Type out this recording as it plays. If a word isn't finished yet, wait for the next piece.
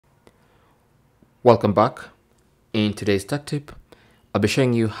Welcome back. In today's tech tip, I'll be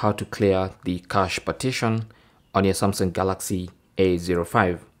showing you how to clear the cache partition on your Samsung Galaxy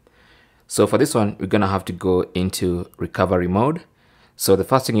A05. So for this one, we're going to have to go into recovery mode. So the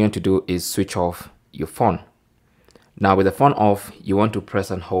first thing you want to do is switch off your phone. Now with the phone off, you want to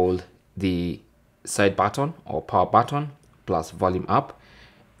press and hold the side button or power button plus volume up,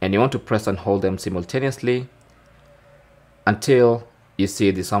 and you want to press and hold them simultaneously until you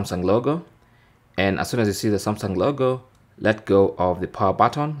see the Samsung logo. And as soon as you see the Samsung logo, let go of the power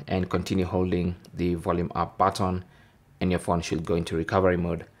button and continue holding the volume up button, and your phone should go into recovery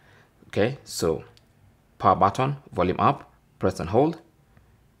mode. Okay, so power button, volume up, press and hold,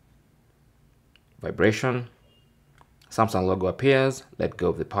 vibration, Samsung logo appears, let go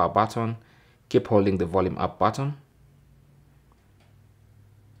of the power button, keep holding the volume up button,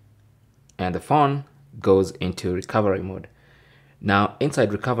 and the phone goes into recovery mode. Now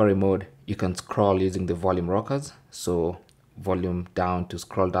inside recovery mode, you can scroll using the volume rockers. So volume down to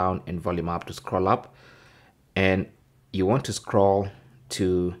scroll down and volume up to scroll up. And you want to scroll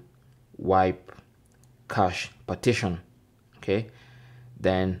to wipe cache partition. Okay.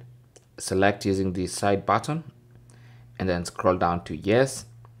 Then select using the side button and then scroll down to yes.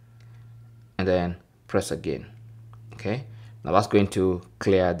 And then press again. Okay. Now that's going to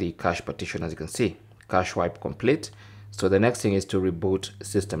clear the cache partition. As you can see, cache wipe complete. So the next thing is to reboot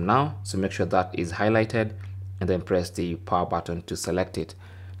system now. So make sure that is highlighted and then press the power button to select it.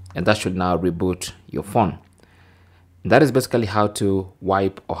 And that should now reboot your phone. And that is basically how to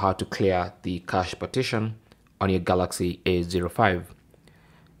wipe or how to clear the cache partition on your Galaxy A05.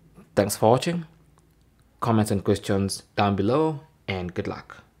 Thanks for watching. Comments and questions down below, and good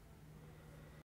luck.